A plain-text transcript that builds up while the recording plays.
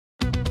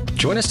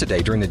Join us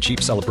today during the Jeep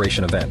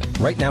Celebration event.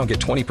 Right now, get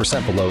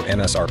 20% below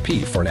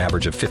MSRP for an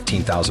average of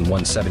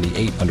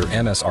 $15,178 under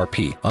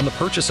MSRP on the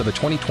purchase of a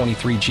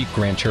 2023 Jeep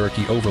Grand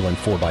Cherokee Overland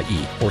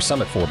 4xE or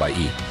Summit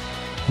 4xE.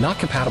 Not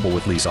compatible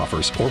with lease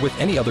offers or with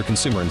any other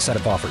consumer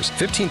incentive offers.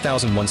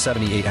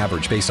 $15,178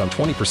 average based on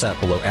 20%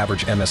 below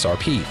average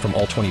MSRP from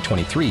all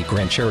 2023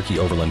 Grand Cherokee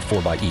Overland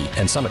 4xE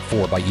and Summit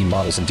 4xE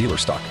models in dealer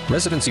stock.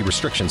 Residency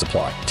restrictions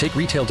apply. Take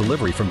retail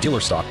delivery from dealer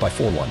stock by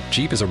 4/1.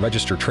 Jeep is a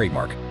registered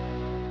trademark.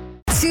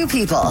 2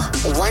 people,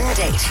 1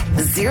 date,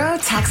 0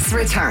 texts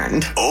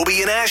returned.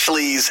 Obie and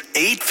Ashley's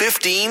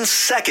 8:15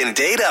 second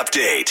date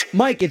update.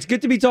 Mike, it's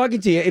good to be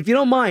talking to you. If you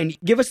don't mind,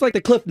 give us like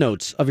the cliff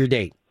notes of your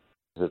date.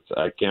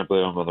 I can't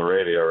believe I'm on the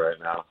radio right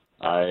now.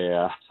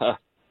 I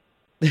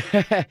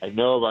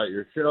know about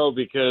your show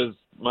because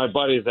my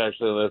buddies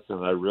actually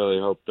listen. I really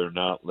hope they're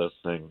not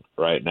listening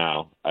right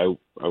now. I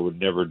would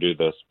never do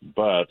this,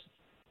 but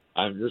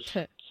I'm just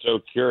so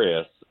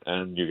curious,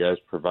 and you guys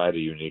provide a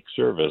unique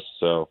service.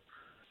 So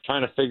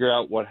trying to figure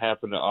out what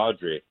happened to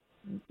Audrey.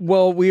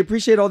 Well, we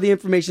appreciate all the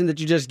information that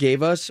you just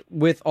gave us.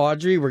 With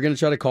Audrey, we're going to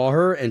try to call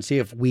her and see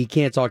if we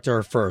can't talk to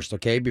her first,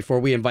 okay, before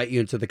we invite you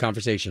into the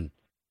conversation.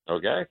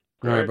 Okay.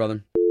 All right,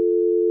 brother.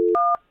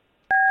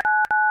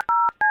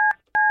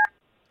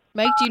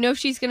 Mike, do you know if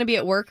she's going to be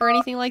at work or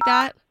anything like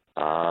that?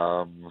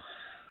 Not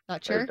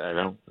sure? I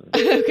don't.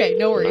 Okay,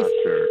 no worries. Not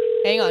sure.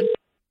 Hang on.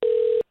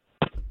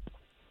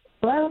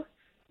 Hello?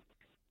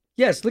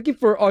 Yes, looking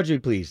for Audrey,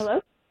 please.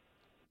 Hello?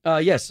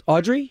 Yes,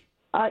 Audrey?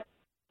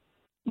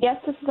 Yes,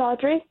 this is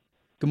Audrey.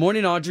 Good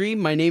morning, Audrey.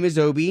 My name is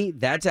Obie.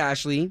 That's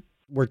Ashley.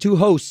 We're 2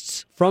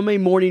 hosts from a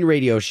morning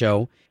radio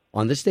show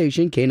on the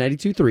station,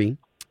 K92.3.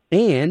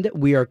 And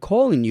we are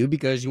calling you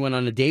because you went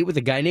on a date with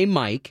a guy named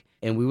Mike,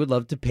 and we would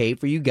love to pay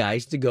for you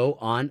guys to go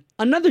on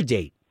another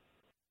date.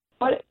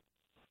 What?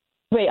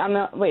 Wait, I'm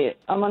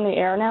on the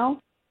air now?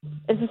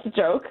 Is this a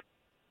joke?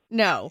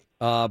 No.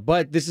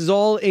 But this is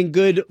all in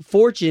good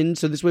fortune,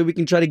 so this way we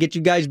can try to get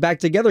you guys back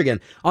together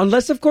again.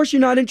 Unless, of course, you're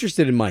not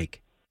interested in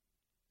Mike.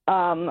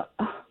 Honestly,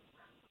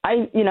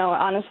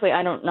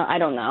 I don't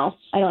know.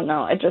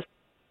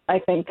 I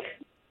think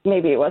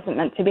maybe it wasn't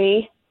meant to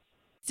be.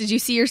 Did you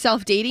see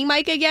yourself dating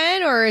Mike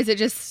again, or is it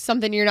just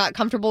something you're not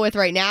comfortable with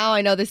right now?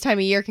 I know this time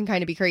of year can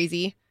kind of be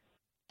crazy.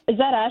 Is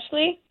that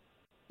Ashley?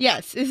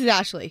 Yes, this is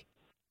Ashley.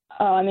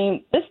 Oh,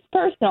 this is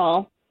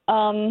personal.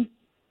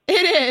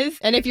 It is.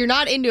 And if you're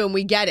not into him,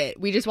 we get it.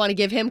 We just want to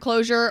give him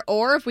closure,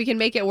 or if we can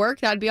make it work,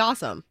 that'd be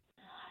awesome.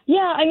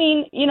 Yeah,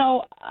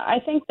 I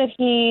think that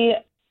he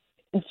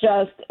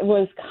just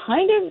was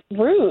kind of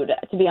rude,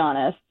 to be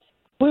honest.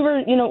 We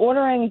were,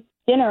 ordering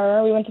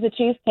dinner. We went to the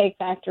Cheesecake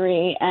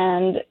Factory,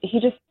 and he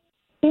just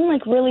seemed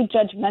like really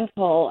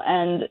judgmental,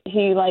 and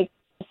he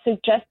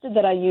suggested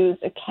that I use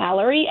a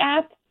calorie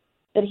app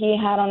that he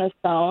had on his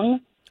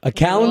phone. A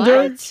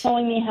calendar? What?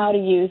 Telling me how to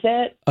use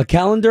it. A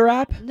calendar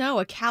app? No,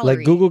 a calorie.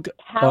 Like Google?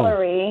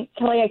 Calorie.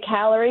 A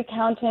calorie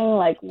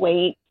counting,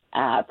 weight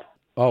app.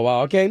 Oh,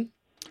 wow, okay.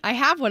 I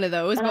have one of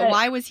those, but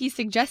why was he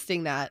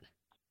suggesting that?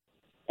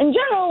 In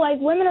general,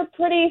 women are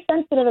pretty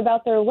sensitive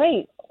about their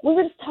weight. We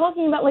were just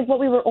talking about, what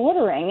we were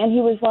ordering, and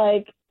he was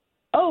like,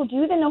 oh, do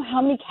you even know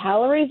how many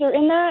calories are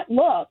in that?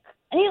 Look.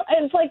 And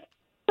it's,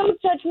 so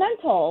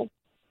judgmental.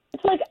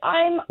 It's like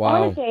I'm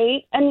on a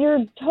date, and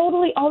you're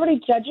totally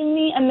already judging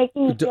me and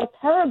making me feel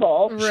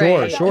terrible.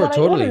 Right. Sure,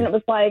 totally. And it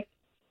was like,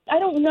 I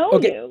don't know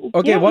you.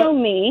 Okay, you don't know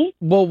me.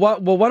 Well, why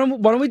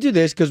don't we do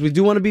this? Because we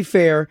do want to be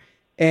fair,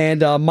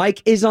 and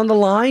Mike is on the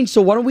line,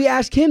 so why don't we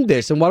ask him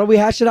this, and why don't we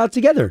hash it out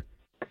together?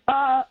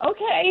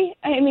 Okay.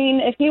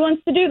 If he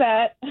wants to do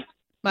that.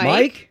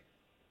 Mike?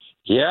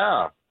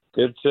 Yeah.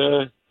 Good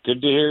to hear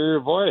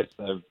your voice.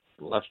 I've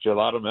left you a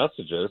lot of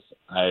messages.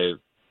 I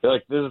feel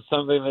like this is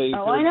something that you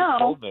could have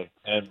told me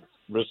and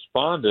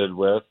responded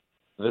with,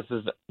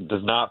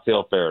 does not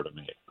feel fair to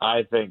me.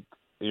 I think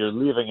you're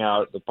leaving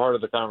out the part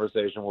of the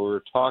conversation where we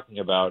were talking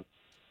about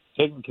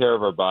taking care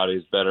of our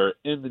bodies better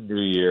in the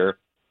new year.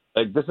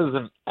 This is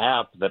an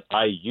app that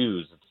I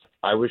use.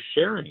 I was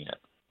sharing it.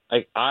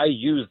 I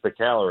use the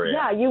calorie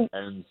app.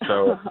 And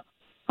so...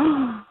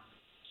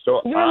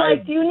 You're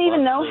do you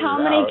even know how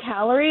many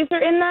calories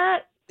are in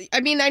that? I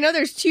know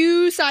there's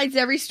 2 sides to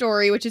every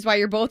story, which is why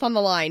you're both on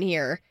the line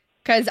here.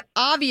 Because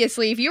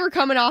obviously, if you were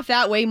coming off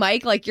that way,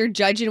 Mike, you're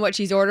judging what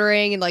she's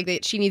ordering and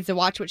that she needs to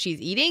watch what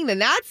she's eating, then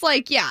that's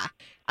yeah.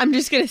 I'm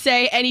just going to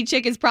say any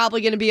chick is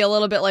probably going to be a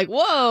little bit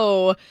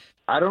whoa.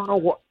 I don't know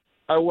what.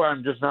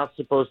 I'm just not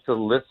supposed to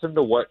listen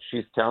to what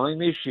she's telling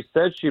me. She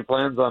said she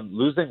plans on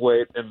losing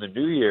weight in the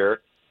new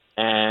year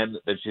and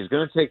that she's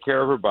going to take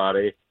care of her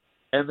body.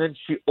 And then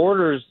she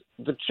orders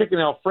the chicken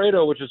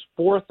Alfredo, which is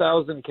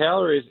 4,000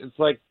 calories. It's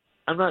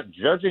I'm not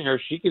judging her.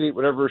 She can eat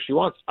whatever she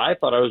wants. I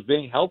thought I was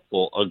being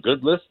helpful, a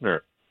good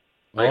listener.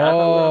 I thought we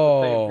were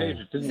on the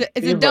same page.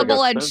 It's a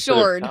double-edged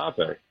sword.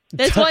 Topic.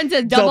 This one's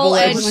a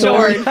double-edged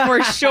sword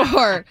for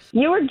sure.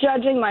 You were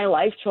judging my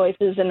life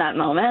choices in that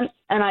moment,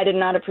 and I did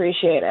not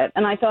appreciate it.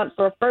 And I thought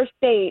for a first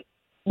date,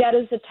 that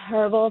is a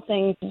terrible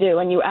thing to do.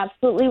 And you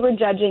absolutely were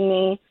judging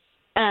me.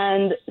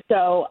 And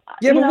so,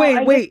 yeah,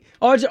 but wait,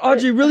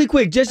 Audrey, really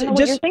quick, just what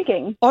you're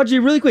thinking. Audrey,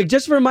 really quick,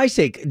 just for my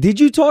sake, did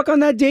you talk on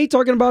that date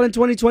talking about in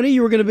 2020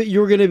 you were gonna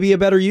be a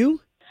better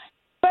you?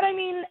 But I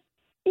mean,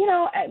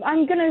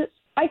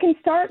 I can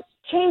start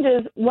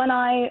changes when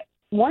I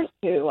want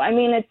to. I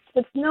mean, it's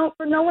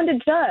for no one to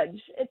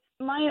judge. It's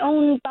my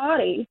own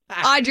body.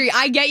 Audrey,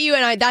 I get you,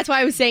 and that's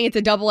why I was saying it's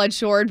a double-edged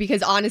sword,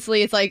 because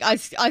honestly, it's like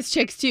us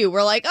chicks too.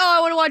 We're like, oh, I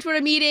want to watch what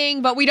I'm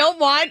eating, but we don't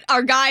want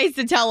our guys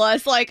to tell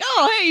us like,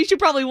 oh, hey, you should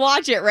probably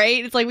watch it,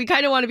 right? It's like we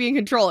kind of want to be in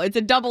control. It's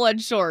a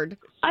double-edged sword.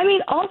 I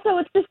mean, also,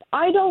 it's just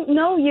I don't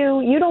know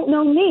you. You don't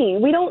know me.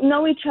 We don't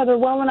know each other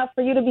well enough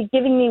for you to be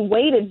giving me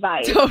weight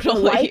advice or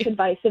life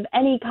advice of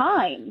any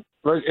kind.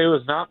 Look, it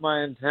was not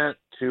my intent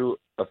to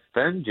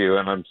offend you,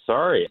 and I'm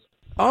sorry.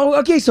 Oh,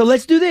 okay, so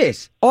let's do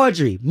this.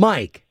 Audrey,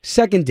 Mike,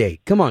 second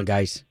date. Come on,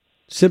 guys.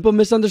 Simple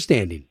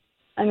misunderstanding.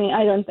 I mean,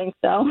 I don't think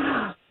so.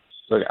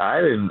 Look, I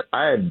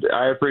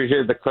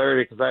appreciate the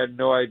clarity because I had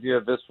no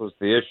idea this was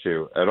the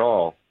issue at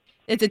all.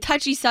 It's a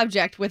touchy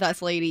subject with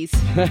us ladies.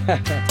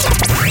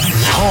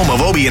 Home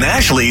of Obie and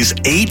Ashley's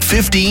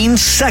 8:15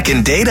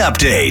 second date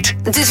update.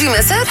 Did you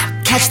miss it?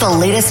 Catch the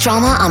latest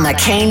drama on the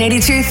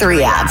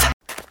K82-3 app.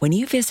 When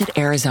you visit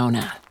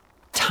Arizona,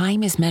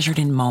 time is measured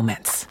in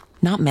moments,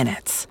 not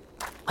minutes.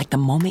 Like the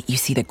moment you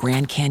see the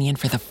Grand Canyon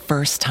for the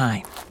first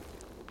time.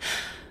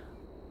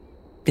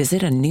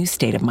 Visit a new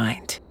state of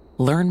mind.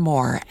 Learn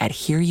more at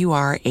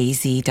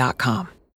hereyouareaz.com.